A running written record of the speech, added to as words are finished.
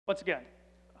Once again,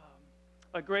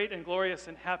 a great and glorious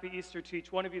and happy Easter to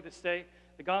each one of you this day.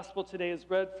 The gospel today is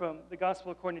read from the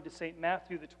gospel according to St.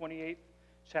 Matthew, the 28th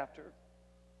chapter.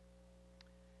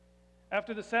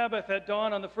 After the Sabbath at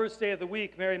dawn on the first day of the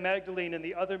week, Mary Magdalene and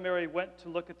the other Mary went to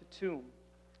look at the tomb.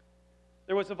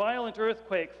 There was a violent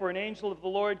earthquake, for an angel of the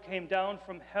Lord came down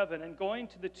from heaven, and going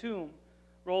to the tomb,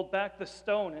 rolled back the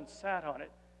stone and sat on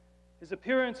it. His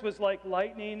appearance was like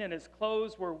lightning, and his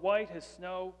clothes were white as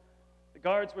snow. The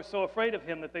guards were so afraid of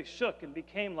him that they shook and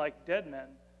became like dead men.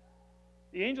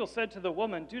 The angel said to the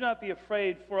woman, "Do not be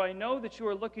afraid, for I know that you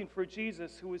are looking for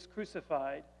Jesus who was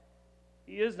crucified.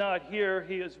 He is not here,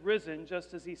 he is risen,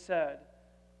 just as he said.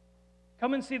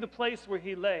 Come and see the place where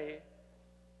he lay.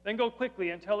 Then go quickly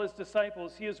and tell his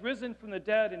disciples, he is risen from the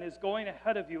dead and is going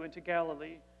ahead of you into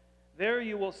Galilee. There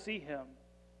you will see him.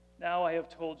 Now I have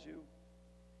told you."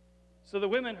 So the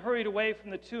women hurried away from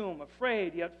the tomb,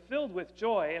 afraid yet filled with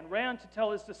joy, and ran to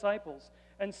tell his disciples.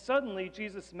 And suddenly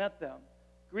Jesus met them.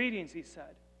 "Greetings," he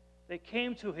said. They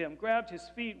came to him, grabbed his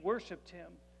feet, worshipped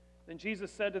him. Then Jesus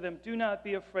said to them, "Do not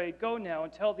be afraid. Go now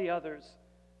and tell the others.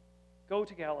 Go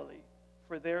to Galilee,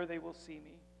 for there they will see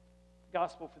me."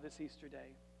 Gospel for this Easter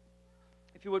day.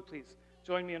 If you would please,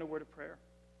 join me in a word of prayer.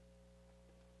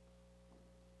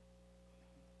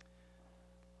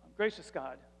 Gracious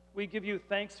God, we give you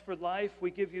thanks for life.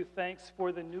 We give you thanks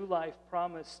for the new life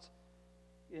promised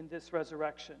in this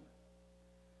resurrection.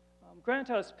 Grant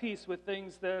us peace with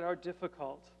things that are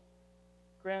difficult.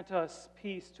 Grant us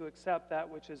peace to accept that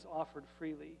which is offered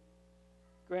freely.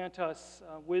 Grant us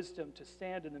wisdom to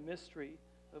stand in the mystery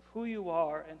of who you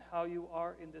are and how you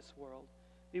are in this world.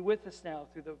 Be with us now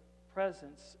through the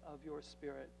presence of your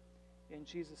Spirit. In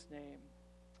Jesus' name,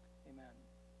 amen.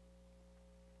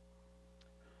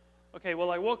 Okay,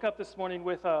 well, I woke up this morning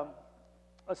with a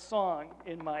song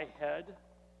in my head,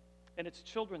 and it's a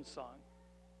children's song.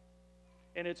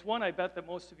 And it's one I bet that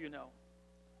most of you know.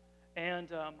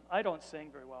 And I don't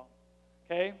sing very well,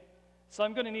 okay? So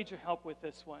I'm going to need your help with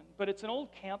this one. But it's an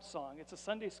old camp song. It's a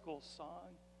Sunday school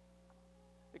song.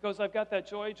 It goes, "I've got that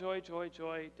joy, joy, joy,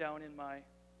 joy down in my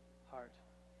heart."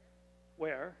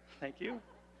 Where? Thank you.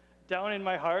 Down in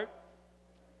my heart.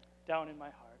 Down in my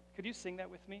heart. Could you sing that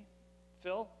with me?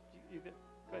 Phil? You good?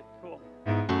 Good, cool.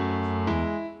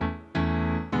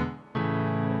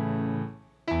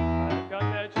 I've got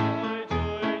that joy,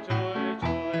 joy, joy,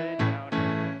 joy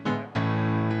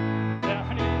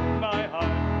down in my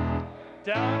heart.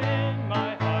 Down in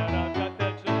my heart. I've got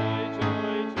that joy,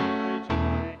 joy, joy,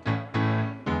 joy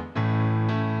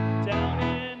down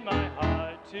in my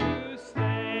heart to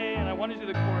stay. And I want to do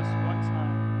the chorus one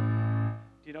time.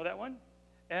 Do you know that one?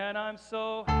 And I'm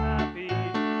so happy,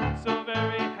 so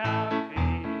very happy.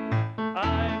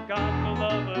 I've got the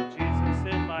love of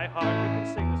Jesus in my heart. You can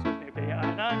sing this with me, okay?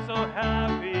 And I'm so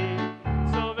happy,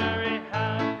 so very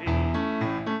happy.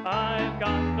 I've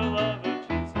got the love of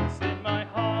Jesus in my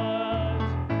heart.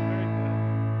 Very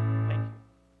good. Thank you.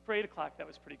 For 8 o'clock, that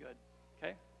was pretty good,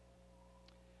 okay?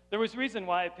 There was a reason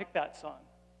why I picked that song,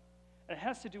 and it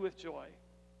has to do with joy.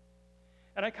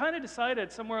 And I kind of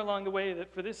decided somewhere along the way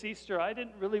that for this Easter, I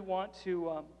didn't really want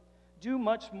to do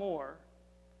much more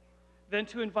than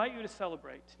to invite you to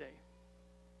celebrate today.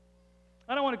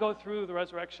 I don't want to go through the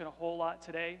resurrection a whole lot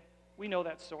today. We know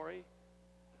that story.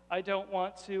 I don't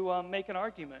want to make an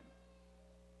argument.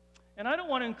 And I don't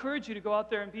want to encourage you to go out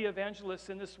there and be evangelists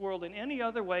in this world in any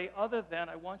other way other than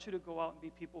I want you to go out and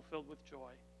be people filled with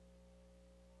joy.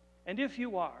 And if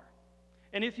you are,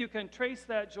 and if you can trace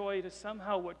that joy to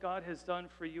somehow what God has done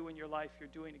for you in your life, you're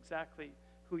doing exactly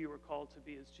who you were called to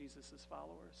be as Jesus'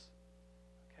 followers.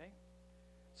 Okay?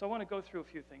 So I want to go through a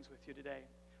few things with you today.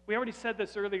 We already said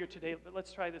this earlier today, but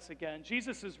let's try this again.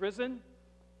 Jesus is risen.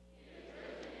 He is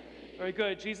risen indeed. Very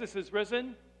good. Jesus is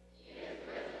risen. He is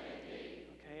risen indeed.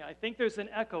 Okay, I think there's an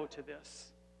echo to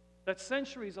this. That's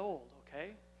centuries old,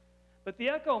 okay? But the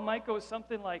echo might go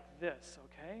something like this,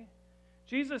 okay?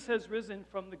 Jesus has risen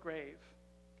from the grave.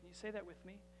 Can you say that with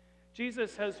me?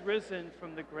 Jesus has risen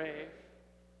from the grave.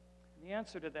 And the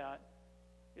answer to that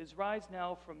is rise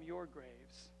now from your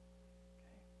graves.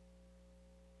 Okay?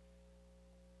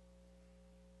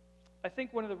 I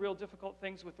think one of the real difficult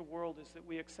things with the world is that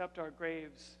we accept our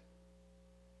graves,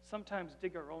 sometimes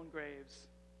dig our own graves,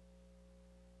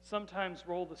 sometimes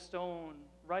roll the stone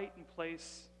right in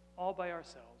place all by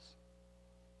ourselves.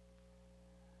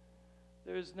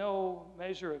 There's no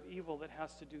measure of evil that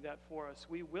has to do that for us.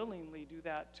 We willingly do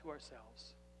that to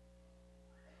ourselves.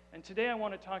 And today I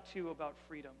want to talk to you about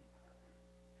freedom.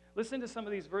 Listen to some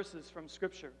of these verses from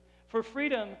Scripture. For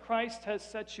freedom, Christ has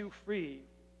set you free.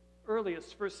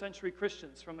 Earliest first century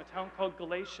Christians from a town called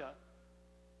Galatia.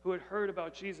 who had heard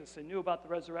about Jesus and knew about the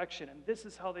resurrection. And this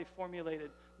is how they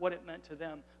formulated what it meant to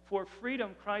them. For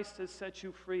freedom, Christ has set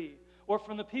you free. Or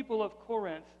from the people of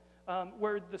Corinth,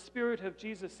 where the Spirit of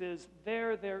Jesus is,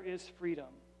 there is freedom.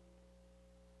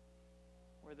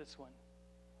 Or this one,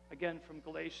 again from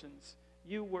Galatians,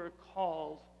 you were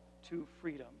called to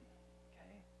freedom.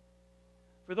 Okay?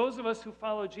 For those of us who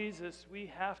follow Jesus,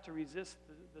 we have to resist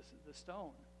the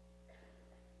stone.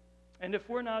 And if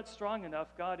we're not strong enough,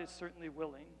 God is certainly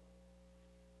willing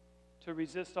to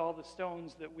resist all the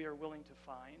stones that we are willing to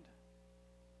find.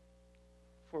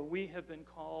 For we have been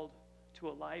called to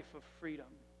a life of freedom.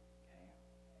 Okay?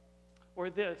 Or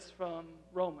this from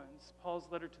Romans, Paul's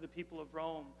letter to the people of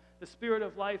Rome. The Spirit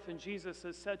of life in Jesus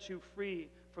has set you free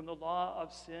from the law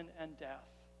of sin and death.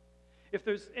 If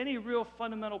there's any real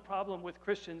fundamental problem with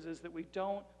Christians, is that we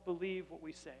don't believe what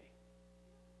we say.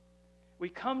 We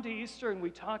come to Easter and we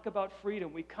talk about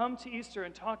freedom. We come to Easter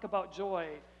and talk about joy,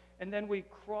 and then we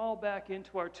crawl back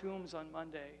into our tombs on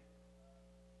Monday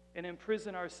and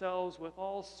imprison ourselves with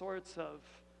all sorts of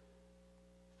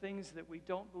things that we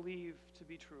don't believe to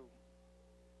be true.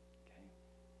 Okay?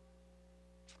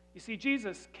 You see,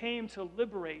 Jesus came to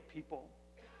liberate people.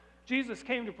 Jesus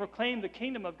came to proclaim the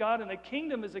kingdom of God, and the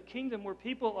kingdom is a kingdom where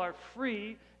people are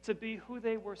free to be who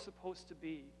they were supposed to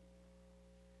be.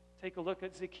 Take a look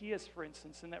at Zacchaeus, for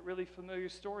instance, and that really familiar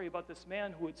story about this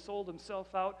man who had sold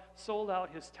himself out, sold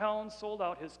out his town, sold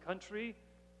out his country.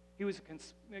 He was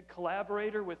a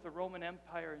collaborator with the Roman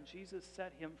Empire, and Jesus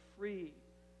set him free.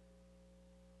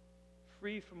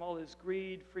 Free from all his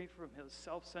greed, free from his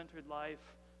self-centered life,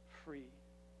 free.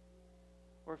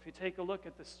 Or if you take a look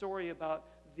at the story about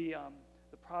the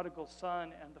prodigal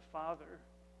son and the father,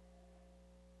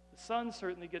 the son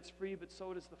certainly gets free, but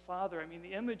so does the father. I mean,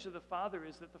 the image of the father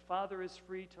is that the father is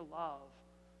free to love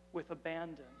with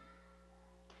abandon.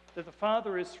 That the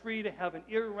father is free to have an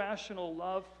irrational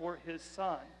love for his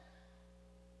son.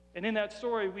 And in that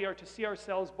story, we are to see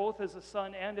ourselves both as a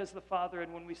son and as the father.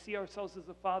 And when we see ourselves as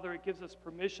a father, it gives us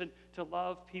permission to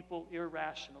love people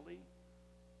irrationally.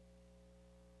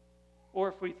 Or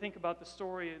if we think about the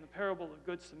story in the parable of the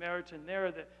Good Samaritan,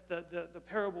 there the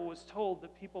parable was told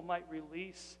that people might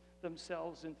release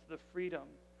themselves into the freedom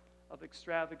of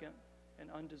extravagant and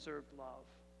undeserved love.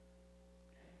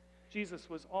 Jesus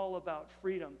was all about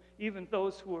freedom. Even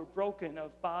those who were broken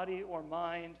of body or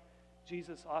mind,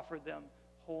 Jesus offered them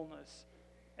wholeness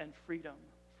and freedom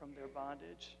from their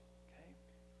bondage. Okay?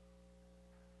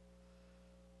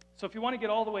 So if you want to get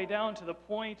all the way down to the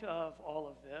point of all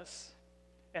of this,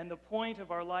 and the point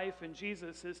of our life in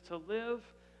Jesus is to live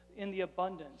in the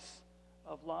abundance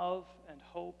of love and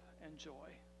hope and joy.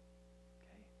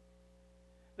 Okay?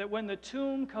 That when the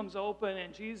tomb comes open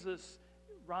and Jesus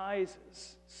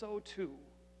rises, so too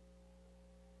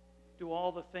do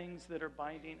all the things that are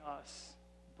binding us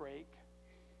break.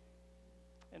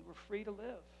 And we're free to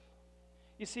live.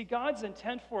 You see, God's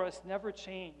intent for us never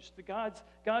changed.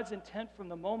 God's intent from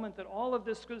the moment that all of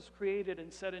this was created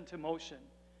and set into motion,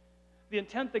 the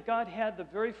intent that God had the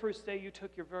very first day you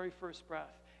took your very first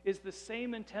breath, is the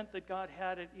same intent that God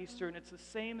had at Easter, and it's the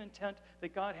same intent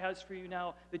that God has for you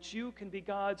now, that you can be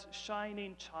God's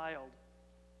shining child.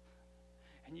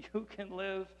 And you can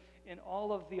live in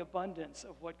all of the abundance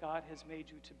of what God has made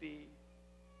you to be.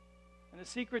 And the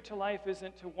secret to life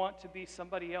isn't to want to be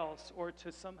somebody else or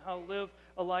to somehow live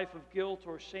a life of guilt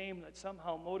or shame that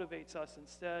somehow motivates us.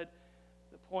 Instead,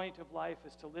 the point of life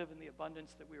is to live in the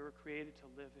abundance that we were created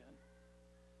to live in.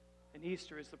 And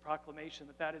Easter is the proclamation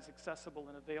that that is accessible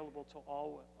and available to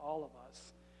all of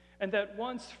us. And that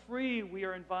once free, we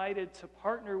are invited to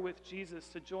partner with Jesus,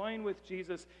 to join with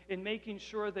Jesus in making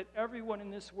sure that everyone in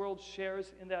this world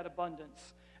shares in that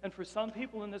abundance. And for some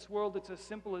people in this world, it's as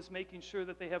simple as making sure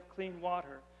that they have clean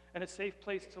water and a safe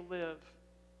place to live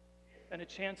and a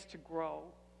chance to grow.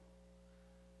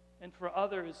 And for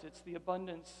others, it's the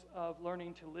abundance of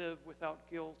learning to live without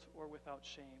guilt or without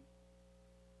shame,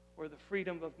 or the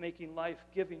freedom of making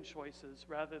life-giving choices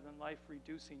rather than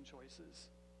life-reducing choices.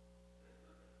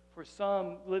 For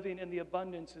some, living in the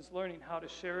abundance is learning how to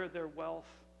share their wealth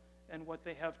and what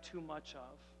they have too much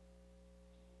of.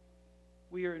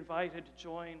 We are invited to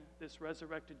join this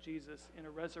resurrected Jesus in a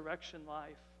resurrection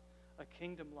life, a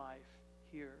kingdom life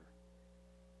here.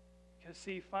 Because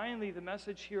see, finally, the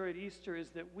message here at Easter is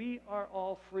that we are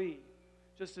all free.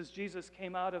 Just as Jesus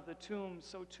came out of the tomb,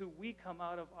 so too we come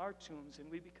out of our tombs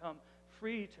and we become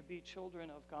free to be children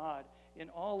of God in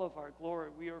all of our glory.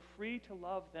 We are free to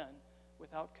love then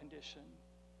without condition.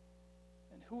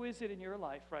 And who is it in your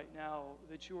life right now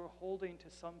that you are holding to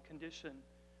some condition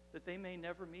that they may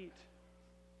never meet?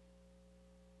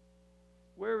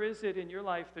 Where is it in your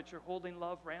life that you're holding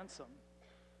love ransom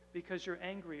because you're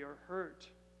angry or hurt?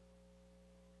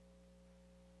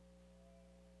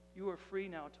 You are free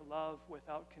now to love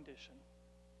without condition,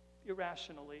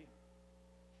 irrationally.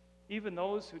 Even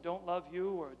those who don't love you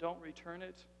or don't return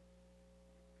it,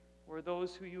 or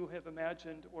those who you have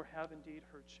imagined or have indeed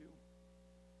hurt you.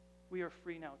 We are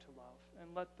free now to love,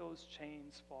 and let those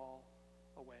chains fall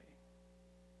away.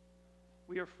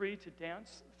 We are free to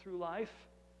dance through life,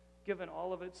 given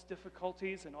all of its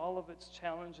difficulties and all of its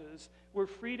challenges. We're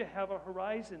free to have a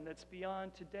horizon that's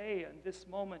beyond today and this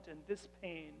moment and this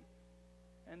pain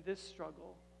and this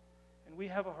struggle. And we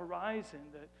have a horizon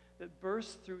that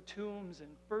bursts through tombs and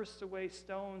bursts away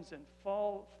stones and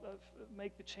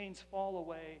make the chains fall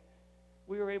away.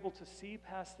 We are able to see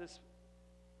past this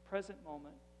present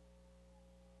moment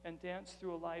and dance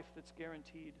through a life that's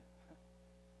guaranteed,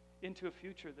 into a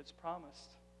future that's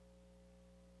promised,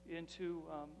 into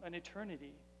an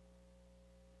eternity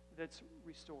that's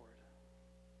restored.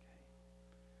 Okay.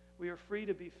 We are free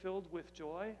to be filled with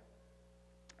joy.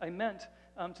 I meant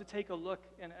to take a look,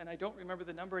 and I don't remember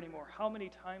the number anymore, how many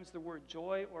times the word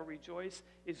joy or rejoice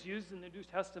is used in the New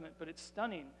Testament, but it's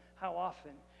stunning how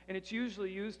often. And it's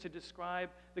usually used to describe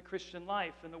the Christian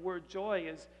life. And the word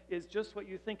joy is just what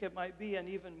you think it might be, and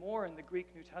even more in the Greek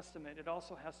New Testament. It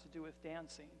also has to do with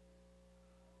dancing.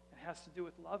 It has to do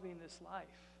with loving this life.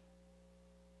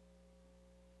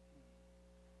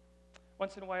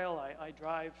 Once in a while, I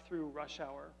drive through rush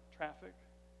hour traffic,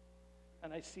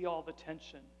 and I see all the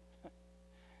tension,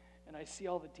 and I see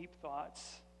all the deep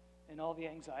thoughts, and all the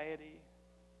anxiety,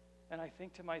 and I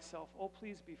think to myself, oh,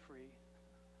 please be free.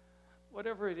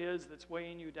 Whatever it is that's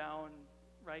weighing you down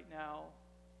right now,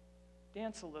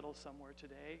 dance a little somewhere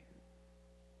today.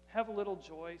 Have a little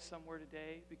joy somewhere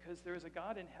today, because there is a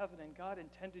God in heaven, and God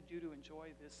intended you to enjoy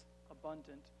this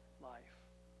abundant life.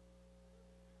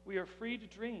 We are free to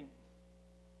dream.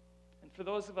 And for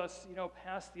those of us,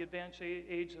 past the advanced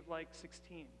age of like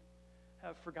 16,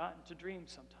 have forgotten to dream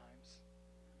sometimes.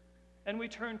 And we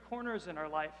turn corners in our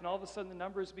life, and all of a sudden the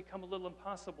numbers become a little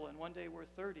impossible, and one day we're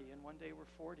 30, and one day we're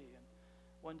 40, and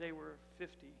one day we're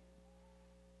 50.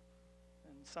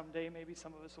 And someday maybe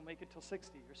some of us will make it till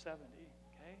 60 or 70,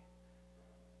 okay?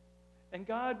 And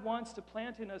God wants to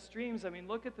plant in us dreams. I mean,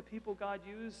 look at the people God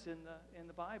used in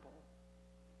the Bible.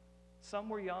 Some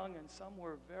were young and some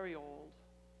were very old.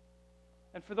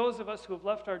 And for those of us who have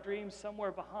left our dreams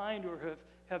somewhere behind, or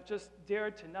have just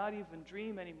dared to not even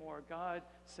dream anymore, God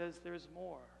says there's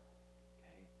more.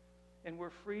 Okay? And we're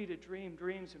free to dream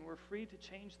dreams, and we're free to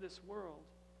change this world.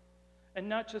 And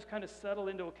not just kind of settle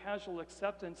into a casual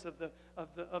acceptance of the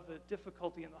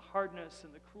difficulty and the hardness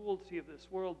and the cruelty of this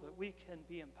world, but we can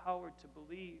be empowered to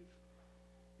believe,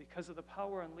 because of the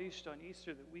power unleashed on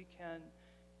Easter, that we can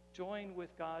join with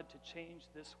God to change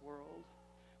this world.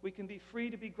 We can be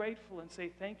free to be grateful and say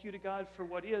thank you to God for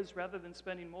what is, rather than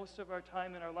spending most of our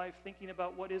time in our life thinking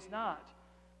about what is not.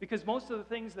 Because most of the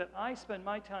things that I spend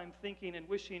my time thinking and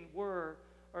wishing were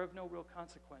are of no real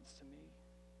consequence to me.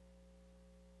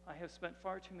 I have spent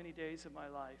far too many days of my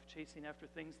life chasing after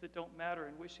things that don't matter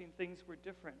and wishing things were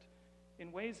different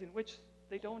in ways in which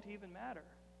they don't even matter.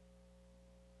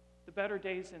 The better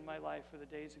days in my life are the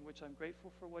days in which I'm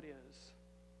grateful for what is,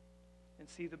 and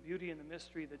see the beauty and the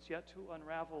mystery that's yet to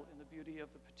unravel in the beauty of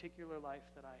the particular life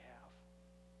that I have.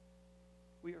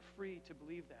 We are free to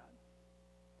believe that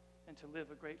and to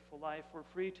live a grateful life. We're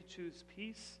free to choose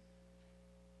peace.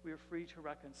 We are free to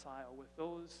reconcile with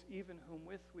those even whom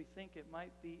with we think it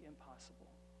might be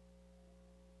impossible.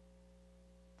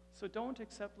 So don't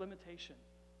accept limitation.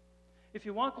 If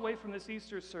you walk away from this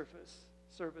Easter service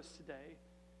today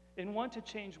and want to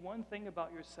change one thing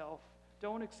about yourself,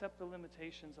 don't accept the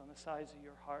limitations on the size of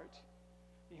your heart.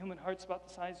 The human heart's about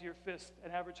the size of your fist.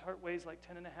 An average heart weighs like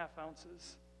 10.5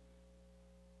 ounces.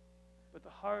 But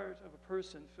the heart of a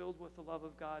person filled with the love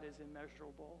of God is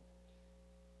immeasurable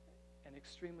and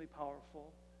extremely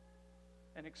powerful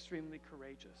and extremely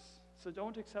courageous. So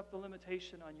don't accept the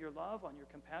limitation on your love, on your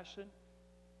compassion.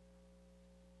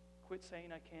 Quit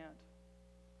saying I can't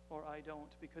or I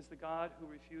don't, because the God who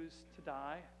refused to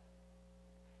die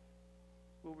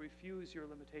will refuse your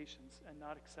limitations and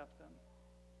not accept them.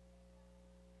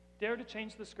 Dare to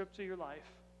change the script of your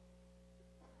life.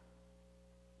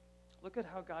 Look at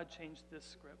how God changed this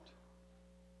script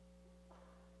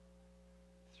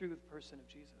through the person of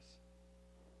Jesus.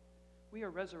 We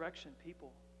are resurrection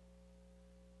people.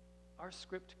 Our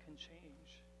script can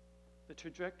change. The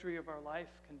trajectory of our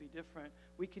life can be different.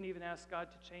 We can even ask God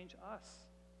to change us.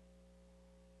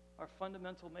 Our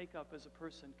fundamental makeup as a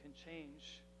person can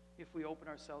change if we open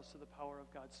ourselves to the power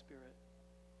of God's Spirit.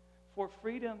 For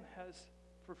freedom has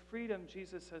for freedom,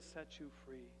 Jesus has set you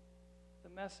free. The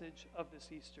message of this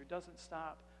Easter doesn't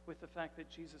stop with the fact that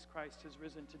Jesus Christ has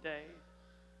risen today.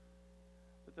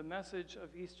 But the message of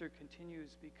Easter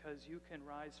continues because you can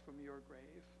rise from your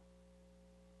grave.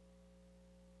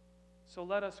 So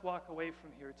let us walk away from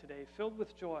here today filled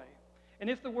with joy. And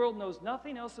if the world knows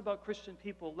nothing else about Christian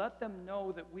people, let them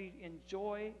know that we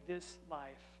enjoy this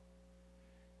life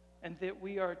and that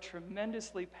we are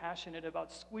tremendously passionate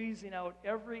about squeezing out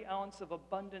every ounce of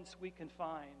abundance we can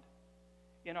find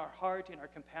in our heart, in our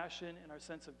compassion, in our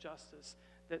sense of justice,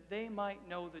 that they might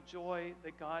know the joy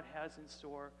that God has in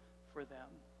store for them.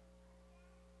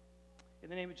 In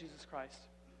the name of Jesus Christ,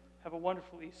 have a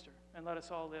wonderful Easter, and let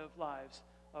us all live lives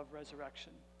of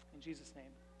resurrection. In Jesus' name,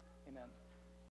 amen.